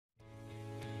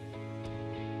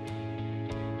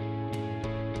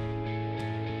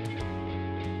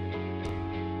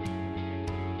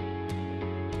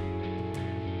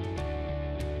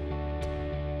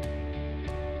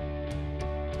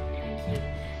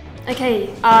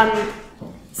Okay,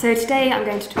 so today I'm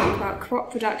going to talk about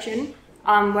crop production,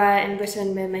 where in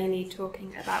Britain we're mainly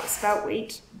talking about spelt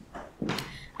wheat,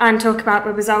 and talk about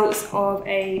the results of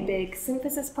a big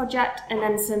synthesis project, and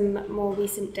then some more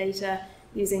recent data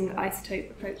using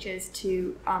isotope approaches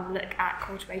to look at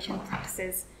cultivation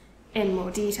practices in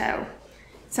more detail.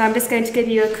 So I'm just going to give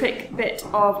you a quick bit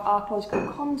of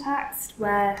archaeological context.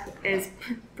 Where is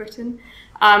Britain?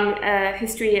 A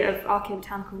history of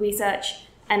archaeobotanical research,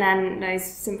 and then those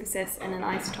synthesis and then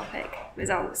isotopic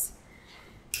results.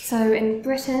 So in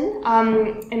Britain,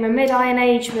 in the mid-Iron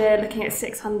Age, we're looking at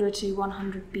 600 to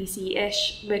 100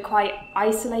 BC-ish. We're quite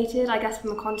isolated, I guess,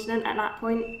 from the continent at that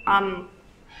point.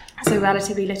 So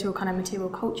relatively little kind of material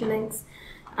culture links.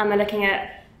 And we're looking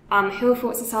at hill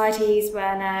fort societies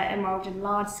where they're involved in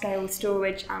large-scale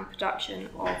storage and production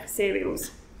of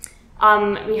cereals.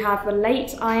 We have the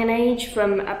late Iron Age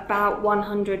from about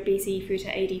 100 BC through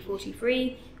to AD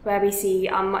 43, where we see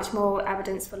much more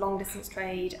evidence for long-distance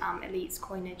trade, elites,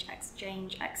 coinage,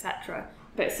 exchange, etc.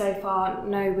 But so far,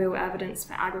 no real evidence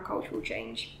for agricultural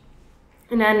change.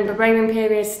 And then the Roman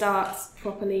period starts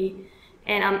properly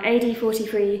in AD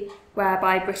 43,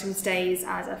 whereby Britain stays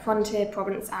as a frontier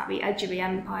province at the edge of the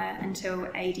empire until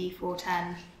AD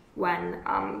 410, when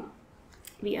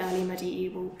the early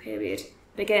medieval period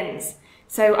begins.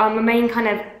 So the main kind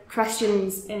of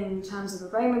questions in terms of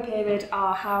the Roman period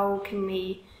are how can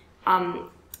we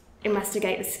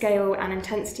investigate the scale and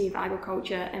intensity of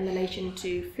agriculture in relation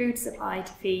to food supply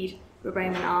to feed the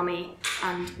Roman army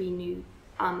and the new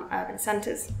urban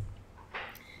centres.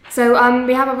 So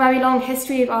we have a very long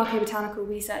history of archaeobotanical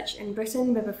research in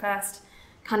Britain, with the first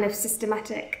kind of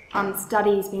systematic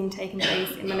studies being taken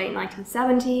place in the late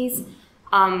 1970s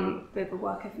with the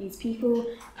work of these people.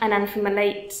 And then from the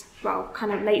late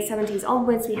 70s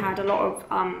onwards, we had a lot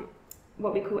of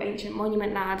what we call ancient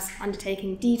monument labs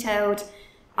undertaking detailed,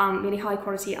 really high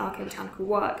quality archaeobotanical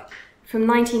work. From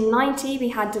 1990, we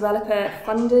had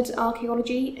developer-funded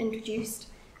archaeology introduced,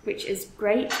 which is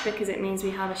great because it means we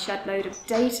have a shed load of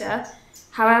data.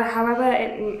 However,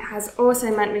 it has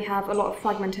also meant we have a lot of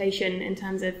fragmentation in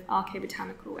terms of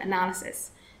archaeobotanical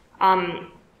analysis.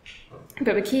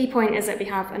 But the key point is that we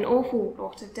have an awful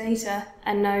lot of data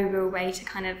and no real way to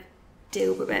kind of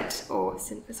deal with it or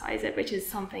synthesize it, which is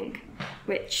something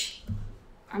which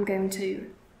I'm going to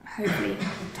hopefully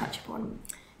touch upon.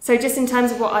 So just in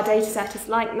terms of what our data set is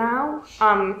like now,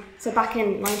 so back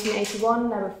in 1981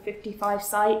 there were 55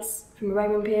 sites from the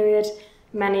Roman period.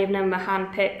 Many of them were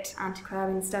hand-picked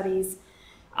antiquarian studies.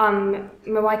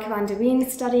 Marijke van der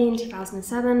Wien's study in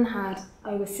 2007 had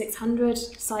over 600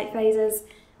 site phases,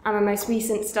 and the most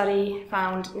recent study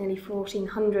found nearly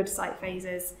 1,400 site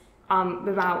phases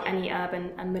without any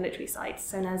urban and military sites.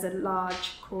 So there's a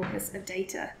large corpus of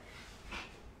data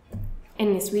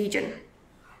in this region.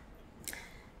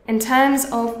 In terms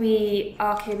of the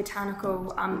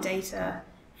archaeobotanical data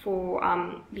for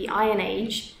the Iron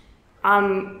Age,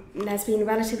 there's been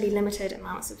relatively limited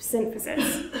amounts of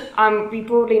synthesis. We've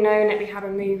broadly known that we have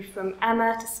a move from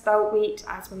emmer to spelt wheat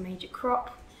as the major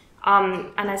crop,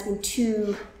 and there's been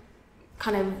two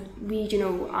kind of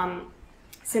regional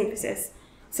synthesis.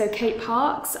 So Kate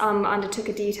Parkes undertook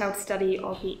a detailed study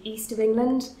of the east of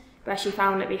England, where she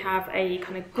found that we have a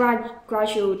kind of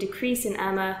gradual decrease in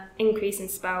emmer, increase in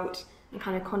spelt, and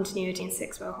kind of continuity in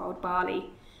six-row-hold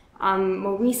barley.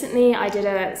 More recently, I did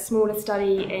a smaller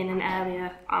study in an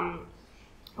area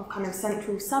of kind of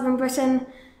central southern Britain,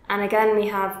 and again we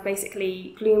have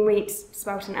basically bloom wheat,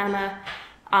 spelt and emmer,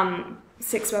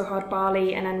 six-row-hold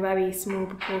barley, and then very small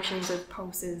proportions of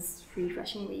pulses,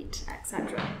 free-threshing wheat,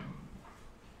 etc.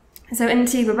 So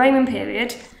into the Roman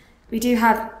period, we do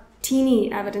have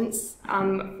teeny evidence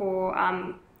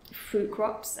for fruit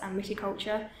crops and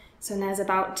viticulture. So there's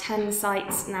about 10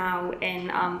 sites now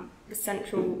in the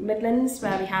central Midlands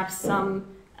where we have some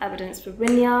evidence for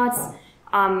vineyards.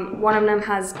 One of them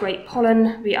has great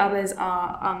pollen, the others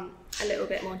are a little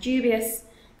bit more dubious,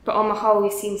 but on the whole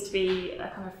it seems to be a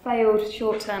kind of failed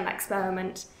short-term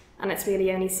experiment, and it's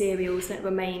really only cereals that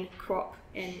remain crop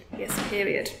in this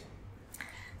period.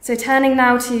 So turning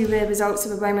now to the results of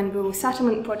the Roman rural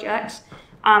settlement project,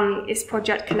 this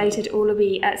project collated all of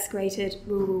the excavated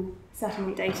rural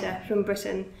settlement data from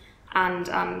Britain and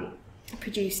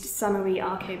produced summary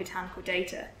archaeobotanical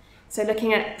data. So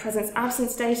looking at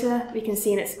presence-absence data, we can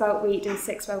see that spelt wheat and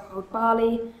six-row-hold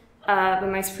barley the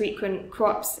most frequent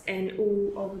crops in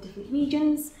all of the different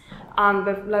regions,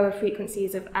 with lower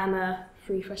frequencies of emmer,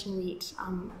 free-threshing wheat,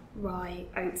 rye,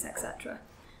 oats, etc.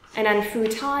 And then through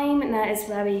time, there is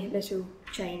very little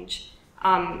change.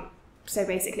 So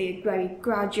basically a very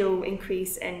gradual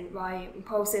increase in rye and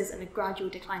pulses and a gradual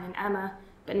decline in emmer,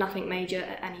 but nothing major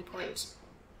at any point.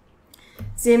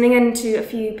 Zooming into a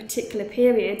few particular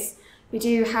periods, we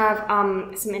do have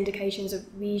some indications of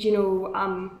regional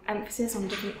emphasis on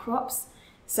different crops.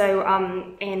 So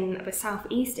in the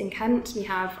southeast, in Kent, we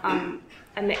have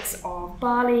a mix of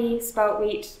barley, spelt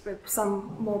wheat, with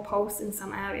some more pulse in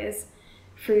some areas,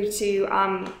 through to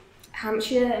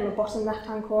Hampshire in the bottom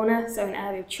left-hand corner, so an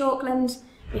area of chalkland,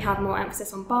 we have more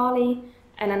emphasis on barley,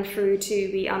 and then through to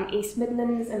the East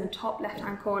Midlands in the top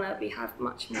left-hand corner, we have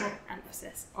much more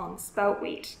emphasis on spelt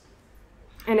wheat.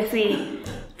 And if we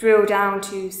drill down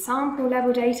to sample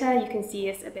level data, you can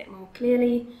see this a bit more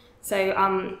clearly. So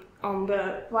on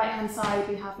the right-hand side,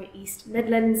 we have the East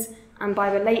Midlands, and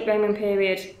by the late Roman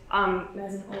period,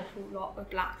 there's an awful lot of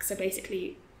black, so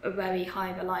basically a very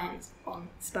high reliance on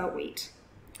spelt wheat.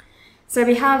 So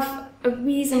we have a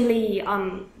reasonably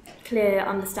clear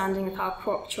understanding of how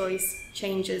crop choice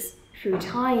changes through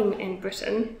time in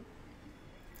Britain,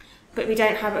 but we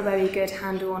don't have a very good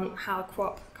handle on how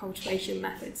crop cultivation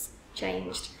methods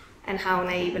changed and how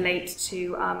they relate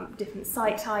to different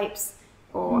site types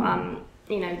or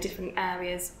different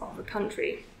areas of the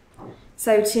country.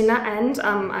 So to that end,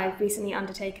 I've recently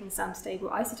undertaken some stable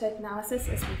isotope analysis,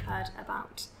 as we've heard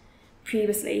about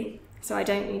previously, so I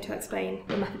don't need to explain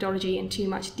the methodology in too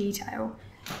much detail.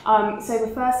 So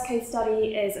the first case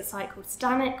study is a site called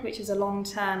Stanwick, which is a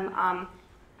long-term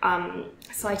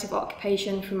site of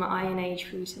occupation from the Iron Age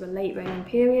through to the late Roman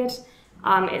period.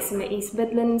 It's in the East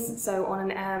Midlands, so on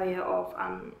an area of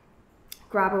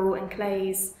gravel and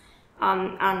clays,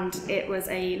 and it was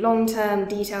a long-term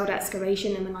detailed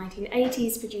excavation in the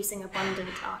 1980s, producing abundant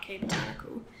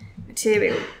archaeobotanical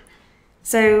material.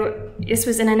 So this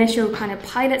was an initial kind of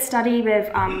pilot study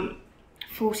with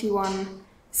 41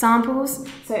 samples.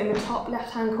 So in the top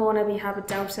left-hand corner, we have a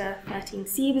Delta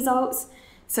 13C results.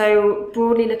 So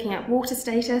broadly looking at water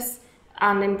status,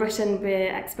 and in Britain,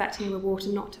 we're expecting the water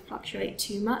not to fluctuate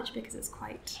too much because it's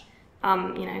quite,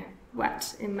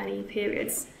 wet in many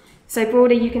periods. So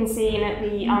broadly, you can see that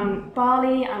the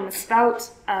barley and the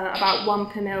spelt are about 1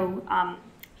 per mil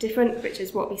different, which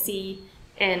is what we see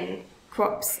in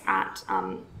crops at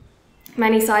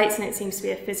many sites, and it seems to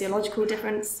be a physiological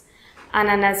difference. And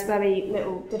then there's very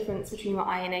little difference between the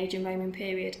Iron Age and Roman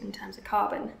period in terms of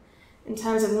carbon. In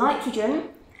terms of nitrogen,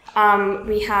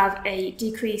 we have a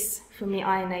decrease from the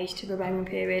Iron Age to the Roman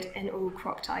period in all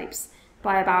crop types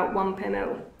by about 1 per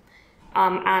mil.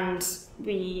 And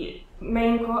the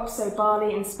main crops, so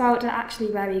barley and spelt, are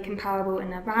actually very comparable in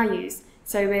their values.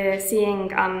 So we're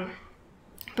seeing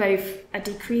both a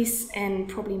decrease in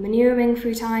probably manuring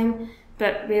through time,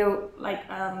 but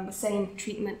the same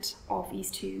treatment of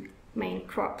these two main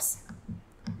crops.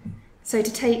 So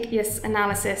to take this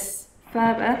analysis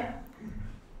further,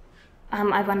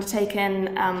 I've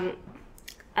undertaken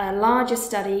a larger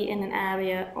study in an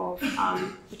area of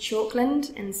the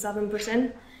chalkland in southern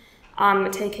Britain,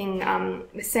 taking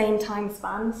the same time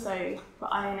span, so the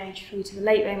Iron Age through to the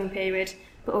late Roman period,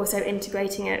 but also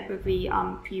integrating it with the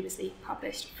previously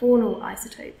published faunal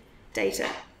isotope data.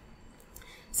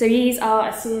 So these are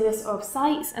a series of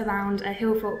sites around a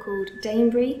hill fort called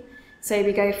Danebury. So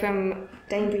we go from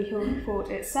Danebury Hill Fort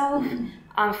itself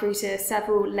through to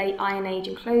several late Iron Age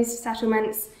enclosed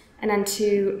settlements, and then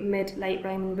 2 mid-late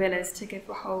Roman villas to give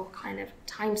the whole kind of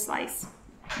time slice.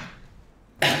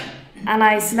 And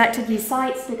I selected these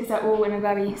sites because they're all in a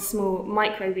very small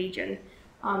micro-region,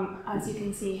 as you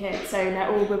can see here. So they're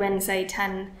all within, say,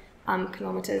 10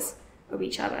 kilometres of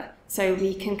each other. So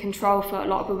we can control for a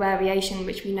lot of the variation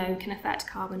which we know can affect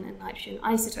carbon and nitrogen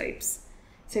isotopes.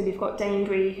 So we've got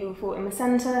Danebury Hill Fort in the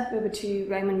centre, with the 2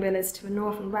 Roman villas to the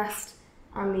north and west,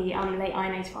 and the late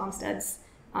Iron Age farmsteads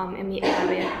in the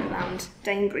area around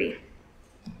Danebury.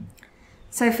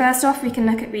 So first off, we can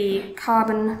look at the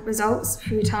carbon results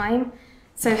through time.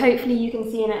 So hopefully you can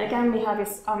see in it again, we have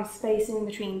this spacing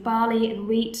between barley and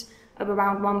wheat of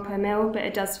around 1 per mil, but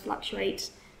it does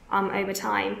fluctuate over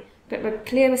time. But the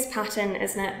clearest pattern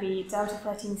is that the Delta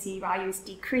 13C values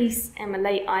decrease in the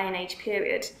late Iron Age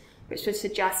period, which would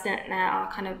suggest that there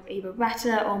are kind of either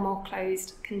wetter or more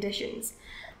closed conditions.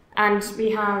 And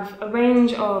we have a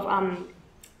range of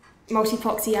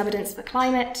multi-proxy evidence for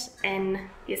climate in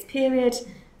this period,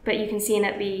 but you can see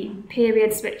that the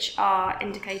periods which are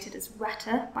indicated as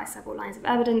wetter by several lines of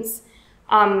evidence,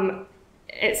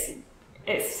 it's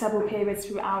several periods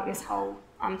throughout this whole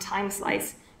time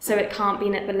slice. So it can't be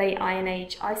that the late Iron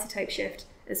Age isotope shift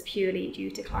is purely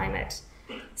due to climate.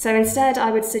 So instead,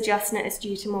 I would suggest that it's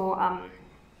due to more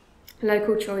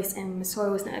local choice in the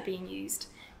soils that are being used.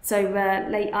 So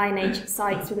late Iron Age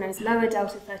sites with those lower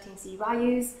delta 13C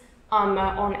values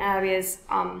on areas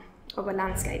of a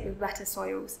landscape with wetter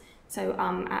soils, so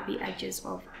at the edges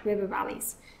of river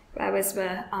valleys. Whereas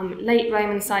the late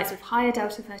Roman sites with higher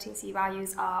delta 13C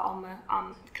values are on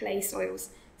the clay soils,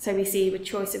 so we see the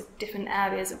choice of different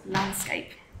areas of the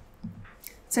landscape.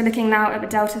 So looking now at the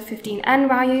delta 15N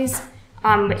values,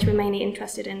 which we're mainly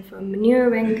interested in for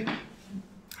manuring,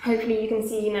 hopefully you can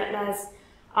see that there's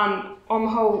on the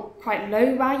whole quite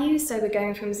low values, so we're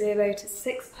going from 0 to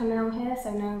 6 per mil here,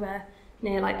 so nowhere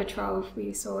near like the 12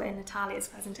 we saw in Natalia's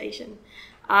presentation.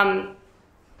 And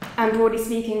broadly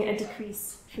speaking, a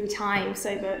decrease through time,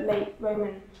 so the late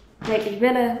Roman lately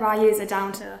villa values are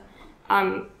down to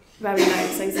very low,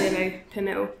 so 0 per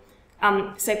mil.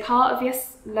 So part of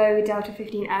this low delta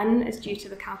 15N is due to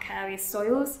the calcareous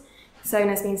soils. So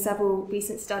there's been several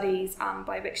recent studies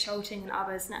by Rick Scholting and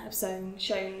others that have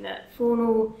shown that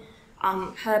faunal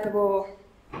herbivore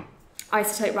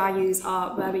isotope values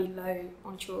are very low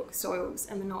on chalk soils,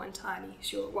 and we're not entirely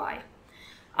sure why.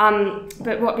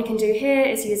 But what we can do here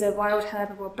is use a wild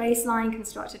herbivore baseline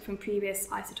constructed from previous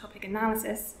isotopic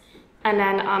analysis, and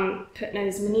then put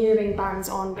those manuring bands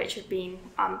on, which have been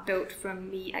built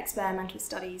from the experimental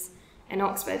studies in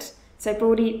Oxford. So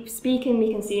broadly speaking,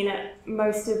 we can see that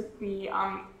most of the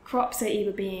crops are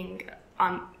either being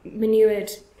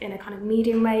manured in a kind of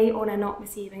medium way, or they're not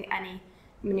receiving any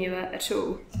manure at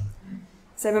all.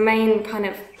 So the main kind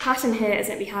of pattern here is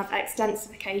that we have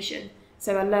extensification,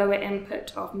 so a lower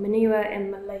input of manure in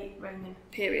the late Roman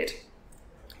period.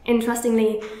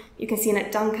 Interestingly, you can see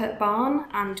that Dunkirk Barn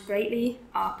and Greatly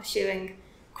are pursuing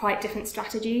quite different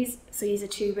strategies. So these are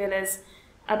two villas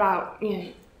about,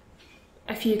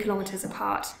 a few kilometres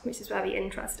apart, which is very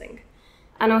interesting.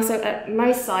 And also at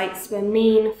most sites, the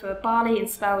mean for barley and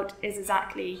spelt is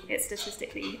it's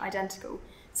statistically identical.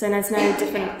 So there's no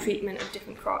different treatment of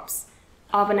different crops,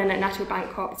 other than at Natural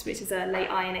Bank Crops, which is a late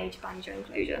Iron Age banjo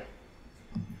enclosure.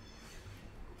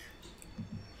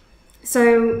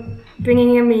 So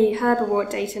bringing in the herbivore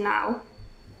data now,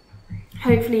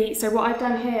 hopefully, so what I've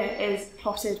done here is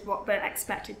plotted what the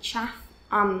expected chaff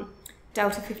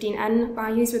delta 15N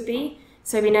values would be.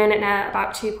 So we know that they're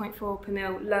about 2.4 per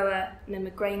mil lower than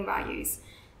the grain values.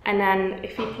 And then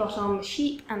if we plot on the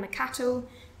sheep and the cattle,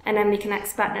 and then we can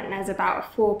expect that there's about a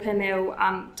 4 per mil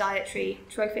dietary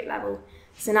trophic level.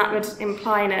 So that would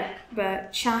imply that the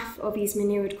chaff of these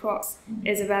manured crops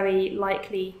is a very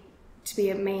likely to be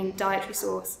a main dietary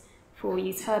source for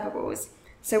these herbivores.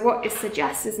 So what it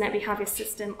suggests is that we have a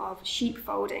system of sheep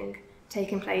folding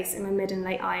taking place in the mid and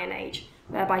late Iron Age,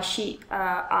 whereby sheep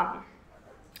are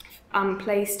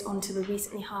placed onto the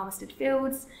recently harvested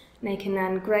fields. They can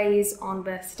then graze on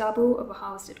the stubble of the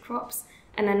harvested crops,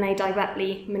 and then they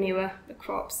directly manure the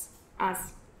crops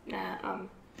as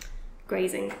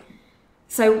grazing.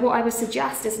 So what I would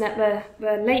suggest is that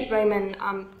the late Roman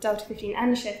delta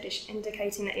 15N shift is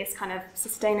indicating that this kind of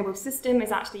sustainable system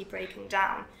is actually breaking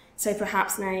down. So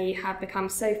perhaps they have become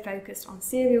so focused on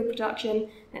cereal production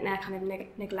that they're kind of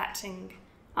neglecting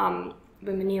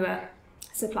the manure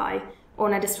supply, or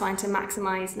they're just trying to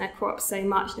maximise their crops so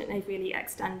much that they've really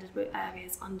extended the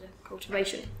areas under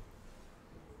cultivation.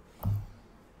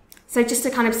 So just to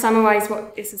kind of summarise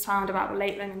what this has found about the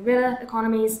late Roman villa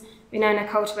economies, we know they're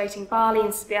cultivating barley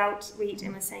and spelt wheat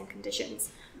in the same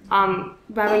conditions.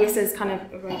 Whether this is kind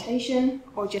of a rotation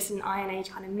or just an Iron Age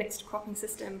kind of mixed cropping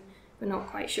system, we're not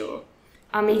quite sure.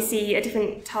 We see a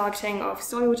different targeting of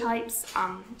soil types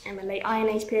in the late Iron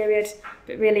Age period,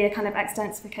 but really a kind of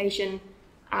extensification,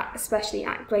 especially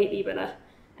at Greatly Villa.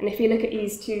 And if you look at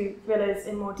these two villas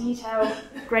in more detail,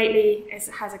 Greatly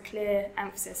has a clear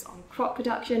emphasis on crop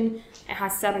production. It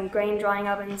has 7 grain drying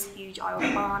ovens, huge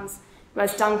aisled barns,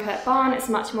 whereas Dunkirk Barn is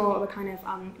much more of a kind of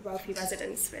wealthy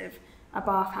residence with a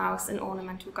bathhouse and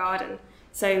ornamental garden.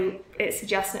 So it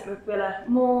suggests that the villa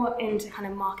more into kind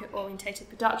of market-orientated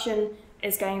production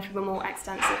is going for a more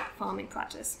extensive farming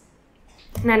practice.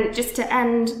 And then just to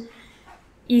end,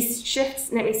 these shifts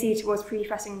that we see towards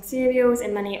free-threshing cereals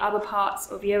in many other parts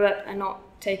of Europe are not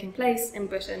taking place in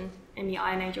Britain in the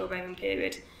Iron Age or Roman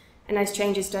period. And those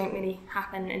changes don't really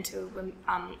happen until the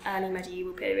early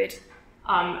medieval period,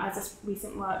 as this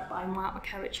recent work by Mark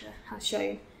McKerricher has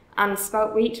shown. And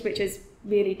spelt wheat, which is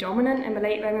really dominant in the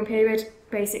late Roman period,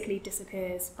 basically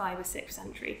disappears by the 6th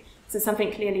century. So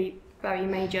something clearly very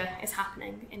major is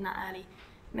happening in that early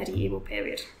medieval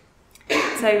period.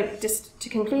 So just to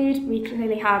conclude, we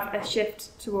clearly have a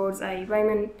shift towards a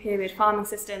Roman period farming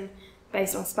system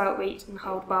based on spelt wheat and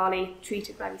hulled barley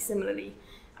treated very similarly.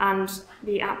 And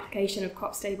the application of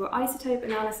crop stable isotope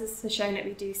analysis has shown that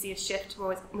we do see a shift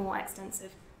towards more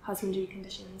extensive husbandry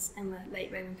conditions in the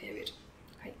late Roman period.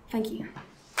 Great, thank you.